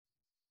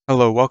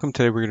Hello, welcome.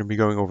 Today we're going to be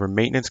going over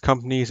maintenance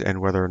companies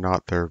and whether or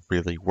not they're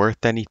really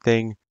worth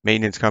anything.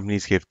 Maintenance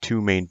companies give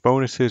two main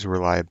bonuses,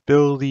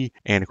 reliability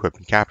and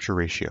equipment capture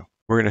ratio.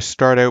 We're going to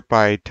start out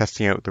by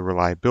testing out the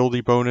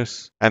reliability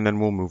bonus, and then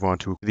we'll move on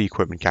to the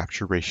equipment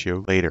capture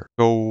ratio later.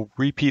 So we'll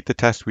repeat the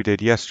test we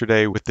did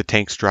yesterday with the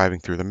tanks driving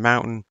through the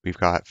mountain. We've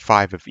got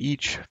 5 of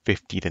each,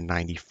 50 to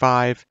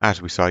 95.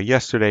 As we saw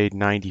yesterday,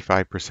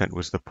 95%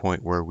 was the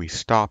point where we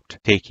stopped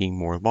taking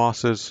more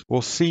losses.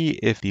 We'll see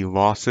if the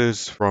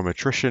losses from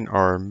attrition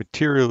are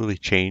materially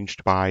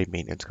changed by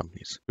maintenance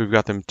companies. We've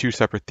got them in two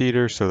separate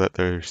theaters so that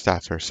their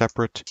stats are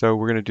separate. So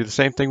we're going to do the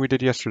same thing we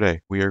did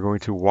yesterday. We are going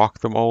to walk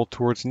them all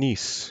towards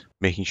Nice,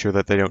 making sure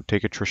that they don't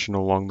take attrition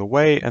along the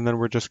way, and then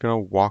we're just going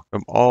to walk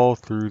them all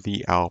through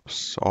the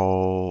Alps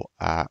all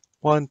at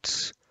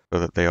once so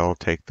that they all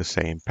take the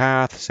same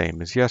path,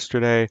 same as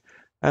yesterday,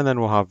 and then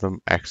we'll have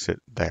them exit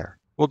there.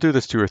 We'll do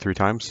this 2 or 3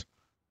 times,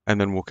 and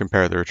then we'll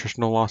compare their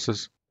attritional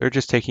losses. They're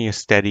just taking a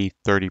steady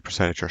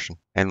 30% attrition.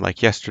 And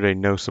like yesterday,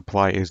 no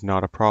supply is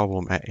not a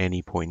problem at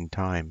any point in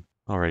time.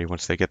 Alrighty,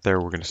 once they get there,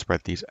 we're going to spread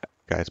these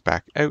guys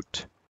back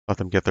out. Let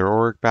them get their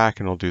org back,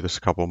 and we'll do this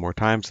a couple more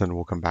times, then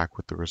we'll come back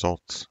with the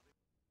results.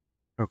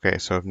 Okay,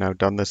 so I've now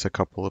done this a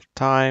couple of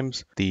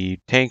times. The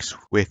tanks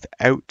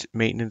without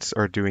maintenance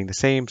are doing the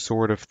same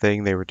sort of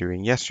thing they were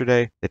doing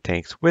yesterday. The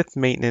tanks with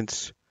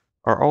maintenance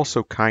are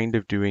also kind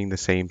of doing the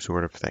same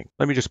sort of thing.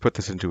 Let me just put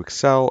this into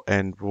Excel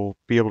and we'll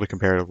be able to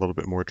compare it a little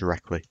bit more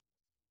directly.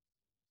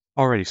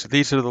 Alrighty, so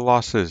these are the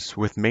losses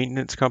with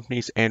maintenance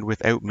companies and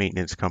without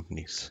maintenance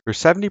companies. For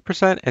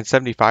 70% and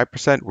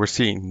 75%, we're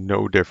seeing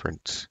no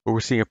difference, but we're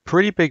seeing a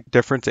pretty big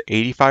difference at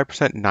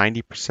 85%,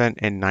 90%,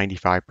 and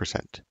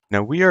 95%.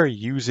 Now we are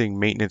using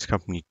maintenance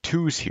company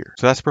 2s here,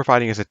 so that's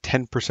providing us a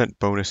 10%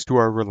 bonus to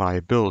our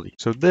reliability.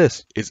 So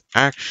this is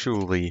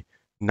actually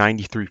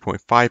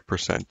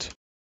 93.5%.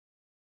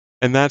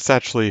 And that's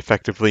actually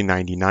effectively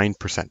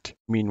 99%.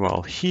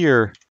 Meanwhile,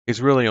 here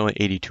is really only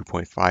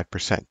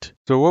 82.5%.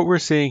 So what we're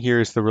seeing here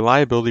is the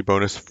reliability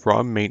bonus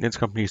from maintenance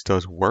companies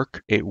does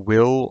work. It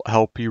will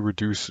help you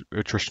reduce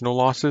attritional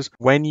losses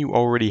when you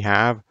already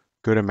have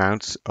good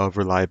amounts of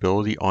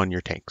reliability on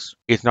your tanks.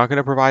 It's not going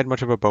to provide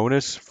much of a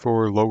bonus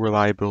for low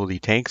reliability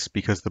tanks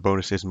because the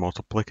bonus is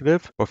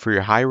multiplicative, but for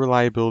your high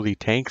reliability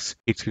tanks,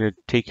 it's going to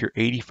take your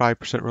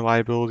 85%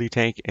 reliability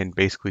tank and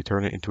basically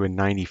turn it into a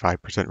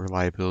 95%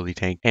 reliability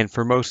tank. And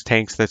for most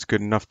tanks, that's good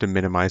enough to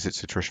minimize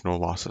its attritional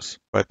losses.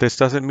 But this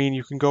doesn't mean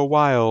you can go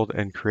wild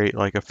and create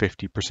like a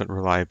 50%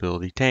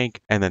 reliability tank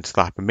and then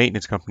slap a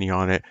maintenance company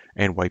on it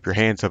and wipe your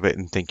hands of it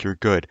and think you're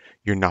good.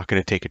 You're not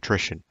going to take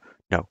attrition.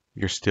 No,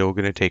 you're still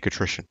going to take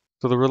attrition.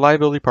 So the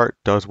reliability part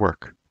does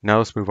work. Now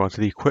let's move on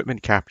to the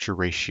equipment capture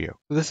ratio.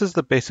 So this is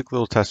the basic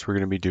little test we're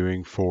going to be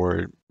doing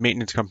for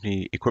maintenance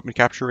company equipment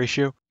capture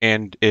ratio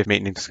and if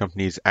maintenance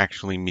companies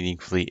actually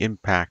meaningfully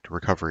impact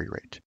recovery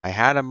rate. I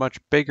had a much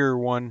bigger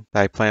one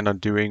that I planned on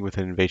doing with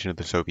an invasion of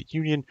the Soviet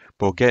Union,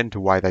 but we'll get into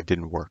why that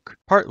didn't work,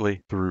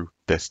 partly through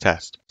this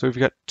test. So we've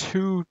got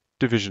 2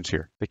 divisions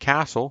here. The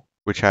castle,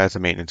 which has a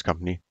maintenance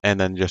company, and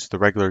then just the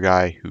regular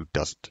guy who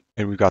doesn't.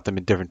 And we've got them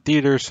in different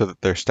theaters so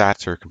that their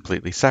stats are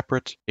completely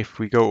separate. If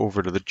we go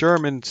over to the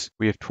Germans,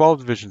 we have 12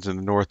 divisions in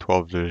the north,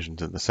 12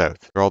 divisions in the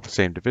south. They're all the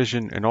same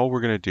division, and all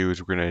we're going to do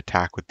is we're going to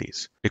attack with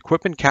these.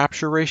 Equipment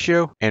capture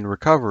ratio and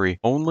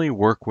recovery only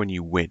work when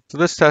you win. So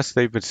this test,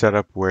 they've been set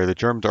up where the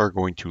Germans are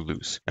going to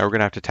lose. Now we're going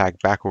to have to tag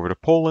back over to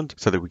Poland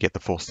so that we get the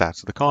full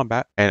stats of the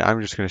combat. And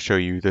I'm just going to show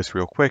you this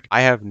real quick.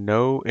 I have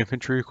no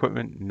infantry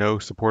equipment, no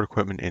support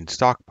equipment in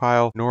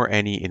stockpile, nor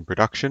any in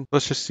production.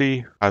 Let's just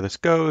see how this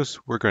goes.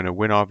 We're going to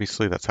win, obviously.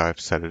 That's how I've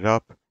set it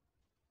up.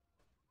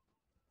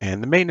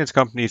 And the maintenance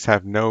companies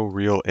have no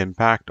real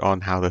impact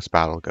on how this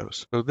battle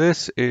goes. So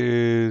this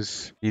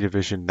is the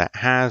division that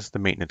has the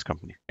maintenance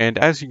company. And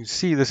as you can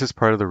see, this is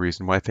part of the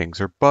reason why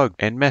things are bugged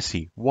and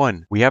messy.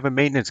 1, we have a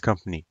maintenance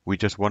company. We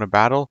just won a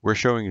battle. We're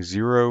showing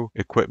 0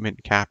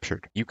 equipment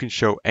captured. You can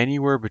show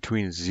anywhere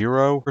between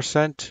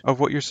 0% of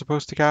what you're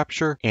supposed to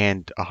capture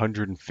and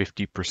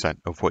 150%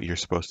 of what you're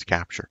supposed to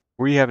capture.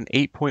 We have an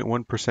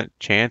 8.1%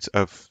 chance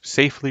of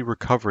safely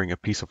recovering a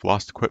piece of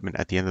lost equipment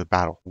at the end of the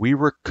battle. We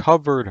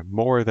recovered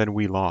more than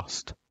we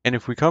lost. And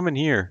if we come in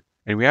here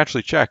and we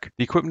actually check,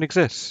 the equipment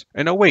exists.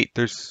 And oh wait,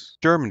 there's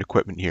German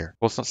equipment here.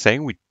 Well, it's not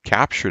saying we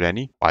captured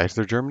any. Why is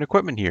there German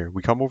equipment here?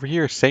 We come over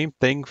here, same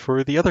thing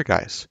for the other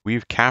guys.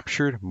 We've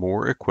captured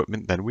more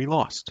equipment than we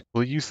lost.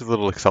 We'll use the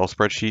little Excel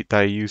spreadsheet that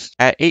I used.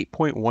 At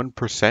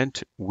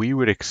 8.1%, we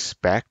would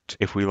expect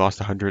if we lost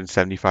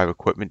 175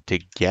 equipment to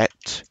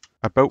get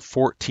about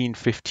 14,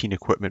 15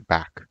 equipment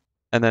back.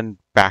 And then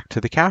back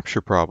to the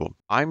capture problem.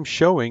 I'm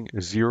showing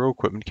 0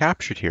 equipment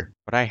captured here,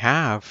 but I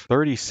have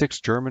 36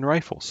 German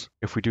rifles.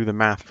 If we do the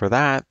math for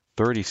that,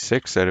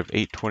 36 out of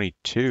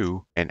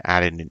 822 and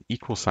add in an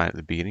equal sign at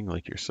the beginning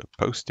like you're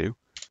supposed to,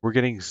 we're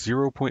getting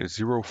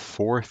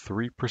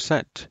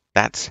 0.043%.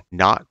 That's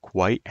not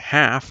quite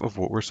half of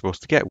what we're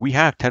supposed to get. We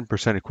have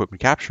 10%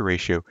 equipment capture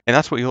ratio, and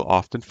that's what you'll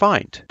often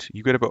find.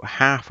 You get about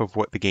half of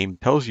what the game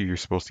tells you you're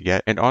supposed to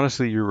get, and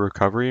honestly, your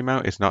recovery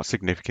amount is not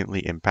significantly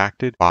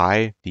impacted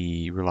by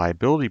the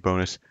reliability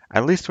bonus,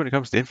 at least when it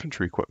comes to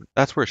infantry equipment.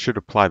 That's where it should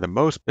apply the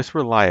most. This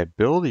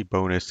reliability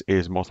bonus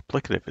is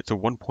multiplicative. It's a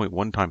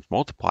 1.1 times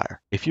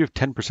multiplier. If you have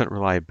 10%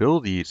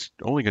 reliability, it's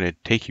only going to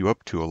take you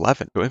up to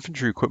 11. So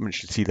infantry equipment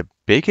should see the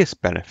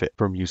biggest benefit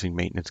from using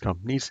maintenance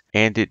companies,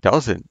 and it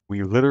doesn't.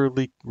 We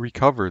literally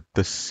recovered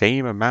the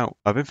same amount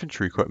of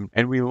infantry equipment,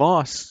 and we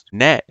lost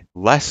net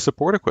less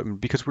support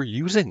equipment because we're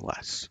using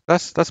less.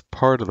 That's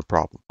part of the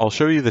problem. I'll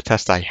show you the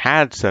test I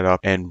had set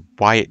up and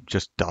why it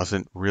just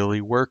doesn't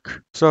really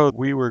work. So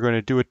we were going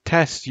to do a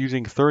test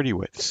using 30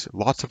 widths,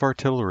 lots of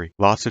artillery,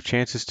 lots of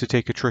chances to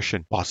take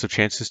attrition, lots of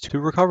chances to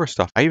recover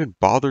stuff. I even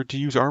bothered to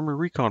use armor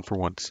recon for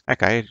once.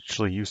 Heck, I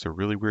actually used a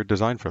really weird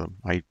design for them.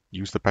 I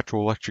used the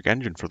petrol electric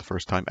engine for the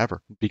first time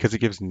ever because it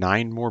gives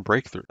 9 more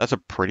breakthrough. That's a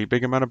pretty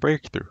big amount of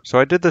breakthrough. So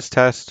I did this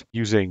test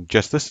using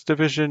just this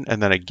division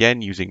and then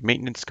again using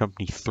maintenance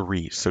company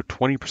 3, so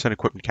 20%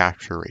 equipment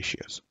capture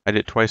ratios. I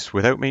did it twice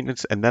without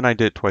maintenance and then I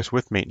did it twice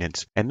with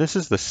maintenance, and this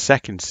is the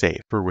second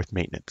save for with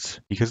maintenance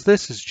because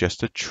this is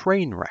just a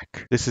train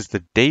wreck. This is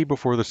the day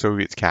before the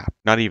Soviets cap,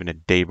 not even a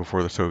day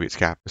before the Soviets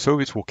cap. The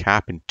Soviets will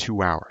cap in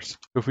 2 hours.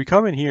 So if we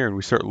come in here and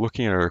we start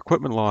looking at our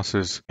equipment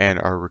losses and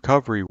our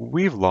recovery,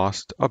 we've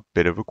lost a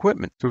bit of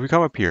equipment. So if we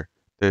come up here,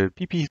 the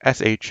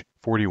PPSH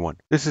 41.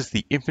 This is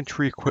the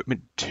infantry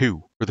equipment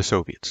 2 for the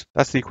Soviets.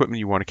 That's the equipment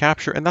you want to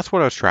capture, and that's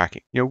what I was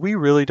tracking. You know, we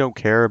really don't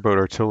care about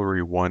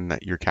artillery 1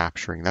 that you're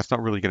capturing. That's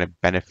not really going to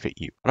benefit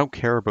you. I don't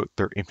care about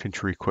their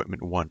infantry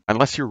equipment 1.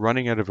 Unless you're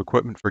running out of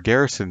equipment for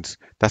garrisons,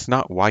 that's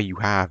not why you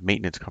have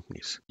maintenance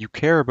companies. You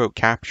care about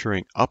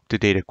capturing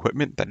up-to-date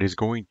equipment that is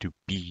going to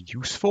be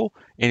useful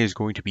and is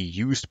going to be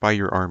used by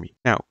your army.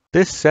 Now,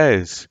 this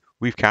says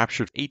we've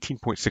captured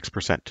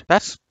 18.6%.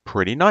 That's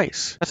pretty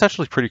nice. That's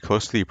actually pretty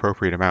close to the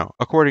appropriate amount,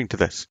 according to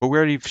this. But we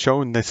already have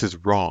shown this is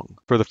wrong.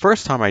 For the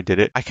first time I did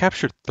it, I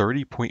captured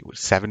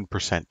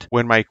 30.7%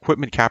 when my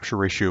equipment capture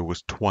ratio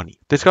was 20.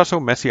 This got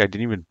so messy I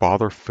didn't even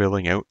bother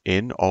filling out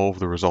in all of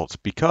the results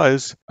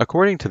because,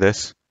 according to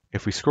this,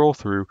 if we scroll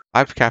through,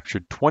 I've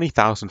captured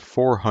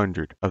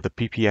 20,400 of the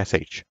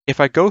PPSH. If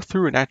I go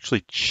through and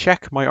actually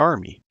check my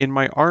army, in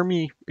my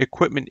army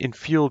equipment in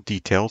field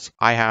details,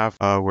 I have,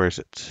 where is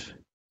it?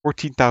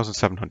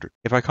 14,700.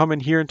 If I come in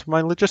here into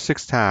my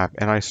logistics tab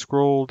and I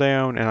scroll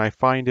down and I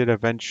find it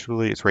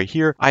eventually, it's right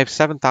here, I have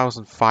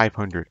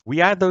 7,500.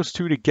 We add those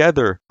two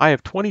together, I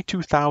have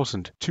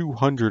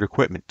 22,200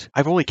 equipment.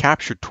 I've only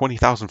captured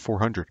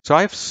 20,400. So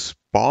I've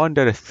spawned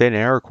out of thin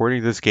air,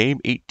 according to this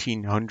game,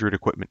 1,800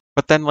 equipment.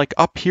 But then like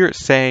up here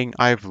it's saying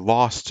I've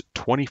lost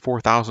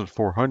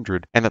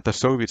 24,400 and that the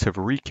Soviets have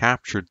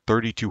recaptured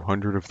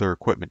 3,200 of their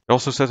equipment. It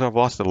also says I've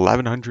lost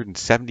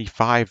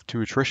 1,175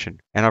 to attrition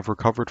and I've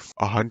recovered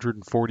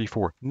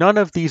 144. None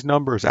of these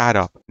numbers add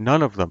up.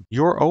 None of them.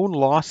 Your own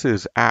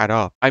losses add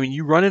up. I mean,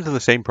 you run into the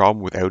same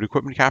problem without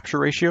equipment capture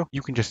ratio.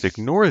 You can just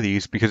ignore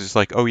these because it's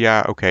like, oh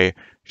yeah, okay,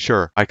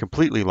 sure, I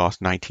completely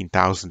lost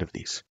 19,000 of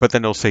these. But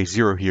then it'll say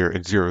 0 here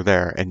and 0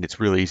 there, and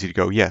it's really easy to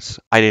go, yes,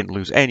 I didn't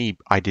lose any,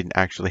 I didn't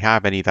actually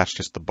have any, that's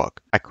just the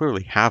bug. I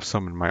clearly have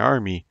some in my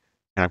army,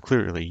 and I'm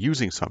clearly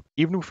using some.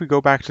 Even if we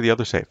go back to the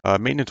other save,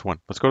 maintenance 1.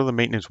 Let's go to the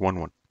maintenance 1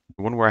 one,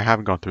 the one where I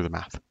haven't gone through the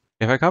math.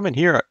 If I come in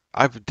here,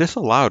 I've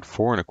disallowed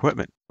foreign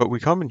equipment, but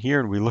we come in here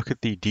and we look at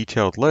the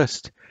detailed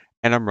list,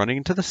 and I'm running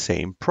into the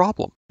same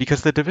problem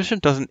because the division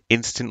doesn't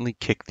instantly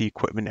kick the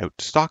equipment out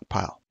to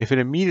stockpile. If it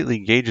immediately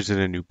engages in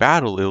a new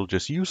battle, it'll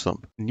just use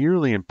them.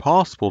 Nearly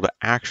impossible to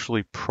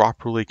actually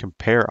properly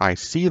compare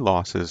IC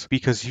losses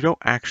because you don't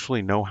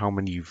actually know how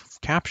many you've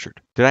captured.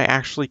 Did I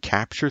actually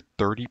capture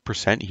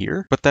 30%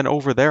 here? But then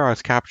over there I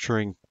was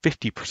capturing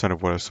 50%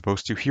 of what I was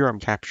supposed to. Here I'm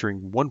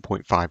capturing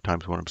 1.5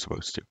 times what I'm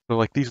supposed to. So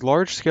like these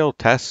large scale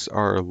tests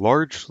are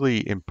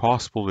largely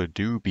impossible to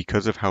do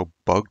because of how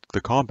bugged the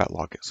combat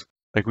log is.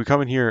 Like we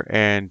come in here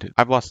and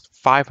I've lost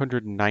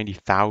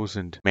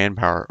 590,000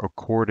 manpower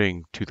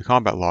according to the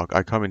combat log.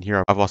 I come in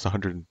here, I've lost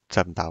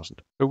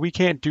 107,000. So we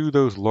can't do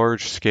those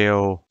large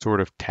scale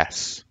sort of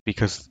tests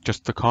because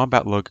just the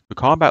combat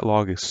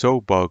log is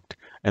so bugged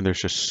and there's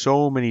just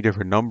so many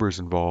different numbers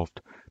involved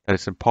that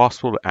it's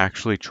impossible to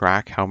actually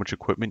track how much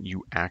equipment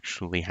you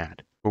actually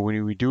had. But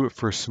when we do it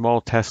for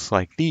small tests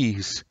like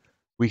these,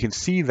 we can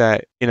see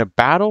that in a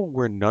battle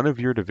where none of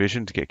your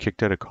divisions get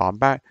kicked out of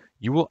combat,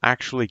 you will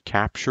actually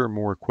capture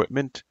more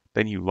equipment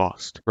than you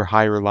lost for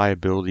high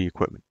reliability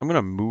equipment. I'm going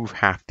to move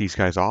half these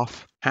guys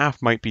off.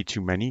 Half might be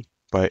too many,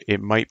 but it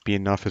might be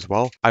enough as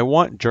well. I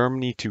want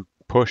Germany to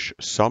push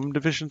some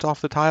divisions off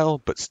the tile,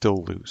 but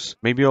still lose.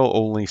 Maybe I'll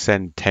only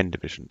send 10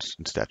 divisions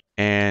instead.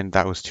 And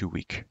that was too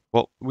weak.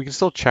 Well, we can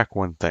still check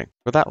one thing.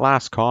 For that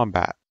last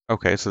combat,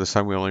 okay, so this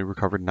time we only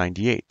recovered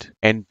 98.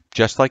 And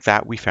just like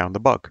that, we found the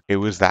bug. It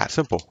was that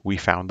simple. We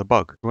found the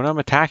bug. When I'm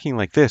attacking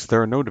like this,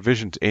 there are no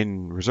divisions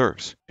in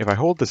reserves. If I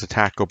hold this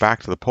attack, go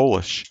back to the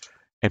Polish,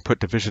 and put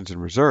divisions in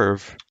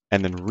reserve,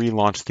 and then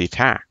relaunch the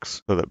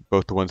attacks so that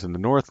both the ones in the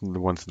north and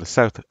the ones in the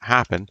south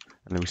happen,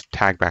 and then we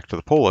tag back to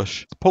the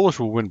Polish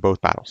will win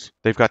both battles.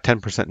 They've got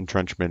 10%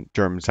 entrenchment,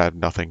 Germans had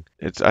nothing.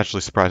 It's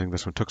actually surprising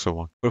this one took so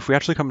long. But if we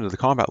actually come into the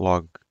combat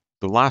log,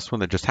 the last one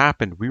that just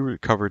happened, we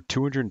recovered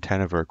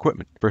 210 of our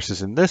equipment,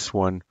 versus in this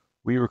one,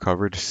 we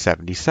recovered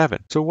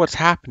 77. So what's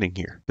happening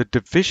here? The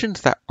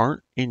divisions that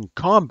aren't in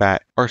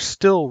combat are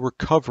still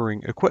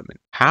recovering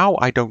equipment. How?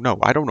 I don't know.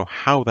 I don't know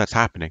how that's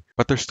happening,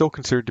 but they're still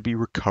considered to be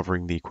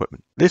recovering the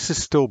equipment. This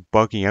is still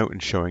bugging out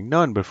and showing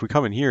none, but if we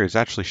come in here, it's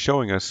actually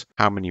showing us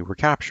how many we're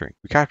capturing.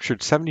 We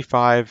captured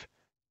 75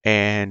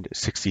 and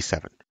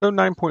 67. So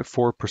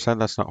 9.4%,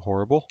 that's not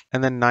horrible.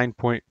 And then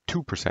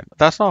 9.2%,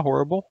 that's not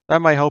horrible.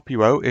 That might help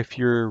you out if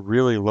you're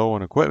really low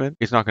on equipment.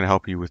 It's not going to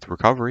help you with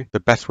recovery. The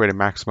best way to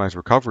maximize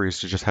recovery is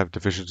to just have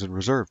divisions in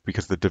reserve,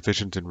 because the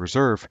divisions in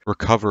reserve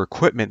recover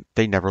equipment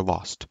they never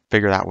lost.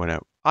 Figure that one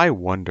out. I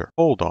wonder,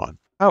 hold on,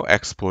 how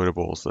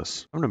exploitable is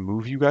this? I'm going to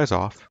move you guys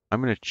off.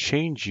 I'm going to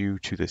change you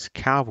to this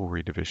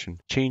cavalry division,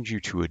 change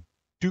you to a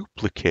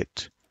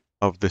duplicate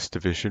of this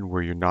division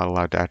where you're not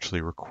allowed to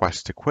actually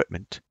request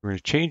equipment. We're going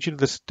to change you to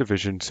this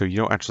division so you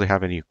don't actually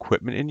have any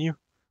equipment in you,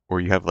 or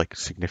you have like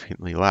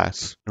significantly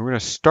less. And we're going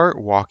to start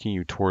walking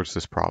you towards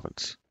this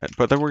province.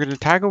 But then we're going to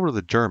tag over to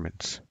the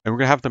Germans, and we're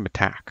going to have them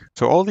attack.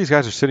 So all these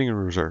guys are sitting in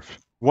reserve.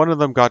 One of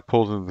them got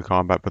pulled into the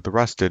combat, but the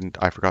rest didn't.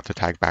 I forgot to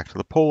tag back to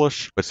the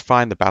Polish, but it's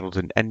fine. The battle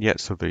didn't end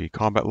yet, so the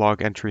combat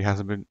log entry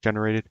hasn't been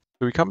generated.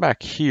 So we come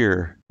back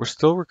here, we're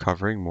still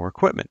recovering more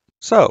equipment.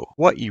 So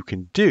what you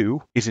can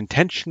do is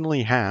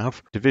intentionally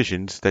have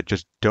divisions that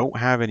just don't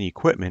have any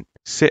equipment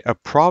sit a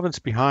province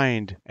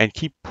behind and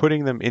keep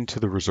putting them into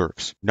the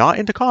reserves. Not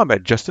into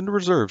combat, just into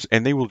reserves,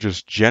 and they will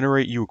just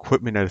generate you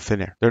equipment out of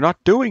thin air. They're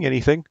not doing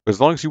anything, but as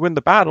long as you win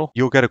the battle,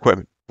 you'll get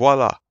equipment.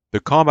 Voila. The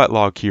combat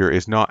log here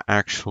is not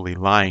actually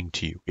lying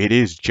to you. It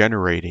is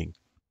generating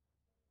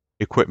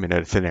equipment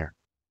out of thin air.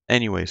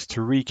 Anyways,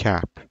 to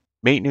recap,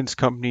 maintenance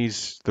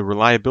companies, the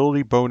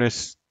reliability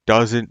bonus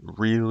doesn't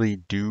really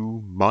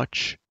do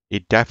much.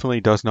 It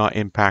definitely does not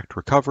impact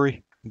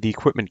recovery. The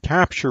equipment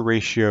capture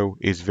ratio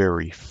is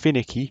very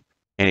finicky,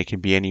 and it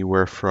can be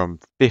anywhere from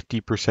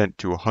 50%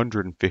 to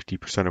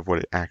 150% of what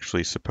it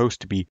actually is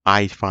supposed to be.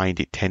 I find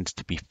it tends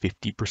to be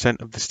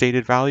 50% of the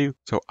stated value,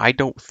 so I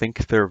don't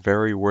think they're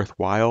very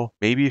worthwhile.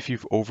 Maybe if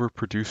you've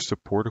overproduced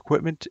support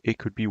equipment, it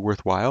could be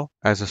worthwhile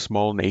as a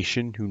small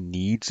nation who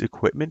needs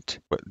equipment,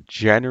 but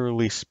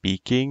generally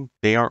speaking,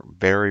 they aren't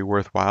very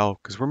worthwhile,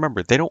 because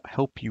remember, they don't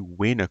help you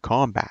win a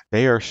combat.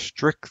 They are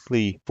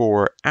strictly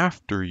for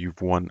after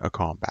you've won a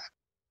combat.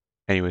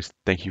 Anyways,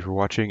 thank you for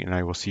watching, and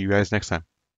I will see you guys next time.